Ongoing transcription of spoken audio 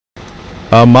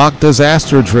A mock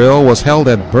disaster drill was held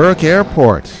at Burke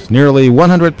Airport. Nearly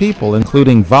 100 people,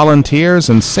 including volunteers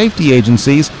and safety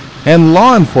agencies and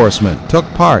law enforcement, took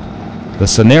part. The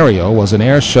scenario was an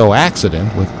air show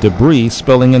accident with debris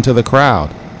spilling into the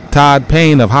crowd. Todd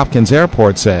Payne of Hopkins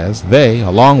Airport says they,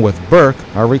 along with Burke,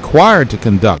 are required to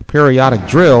conduct periodic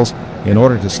drills in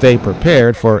order to stay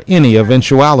prepared for any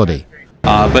eventuality.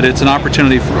 But it's an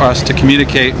opportunity for us to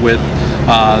communicate with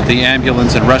the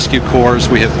ambulance and rescue corps.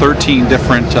 We have 13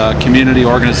 different community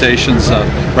organizations,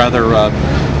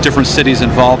 different cities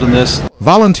involved in this.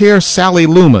 Volunteer Sally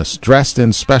Loomis, dressed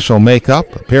in special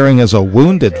makeup, appearing as a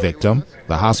wounded victim.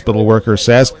 The hospital worker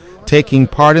says taking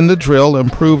part in the drill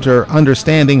improved her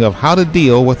understanding of how to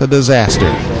deal with a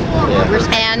disaster.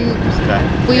 And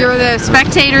we were the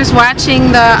spectators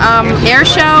watching the air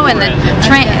show, and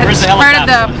part of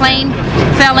the plane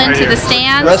fell into the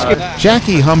stands.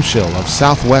 Jackie Humshill of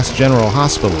Southwest General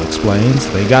Hospital explains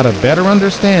they got a better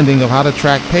understanding of how to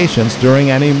track patients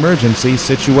during an emergency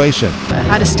situation.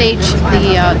 How to stage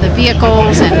the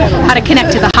vehicles and how to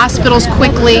connect to the hospitals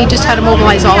quickly, just how to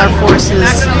mobilize all our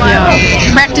forces.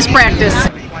 Practice.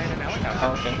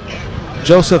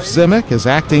 Joseph Zimick is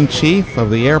acting chief of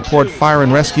the Airport Fire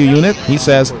and Rescue Unit. He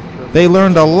says they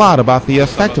learned a lot about the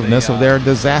effectiveness of their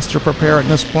disaster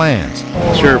preparedness plans.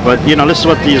 Sure, but this is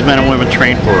what these men and women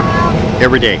train for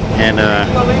every day, and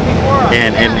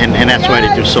that's why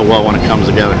they do so well when it comes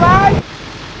together.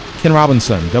 Ken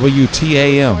Robinson,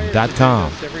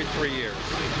 WTAM.com. Every 3 years.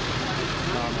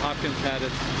 Hopkins had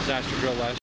its disaster drill last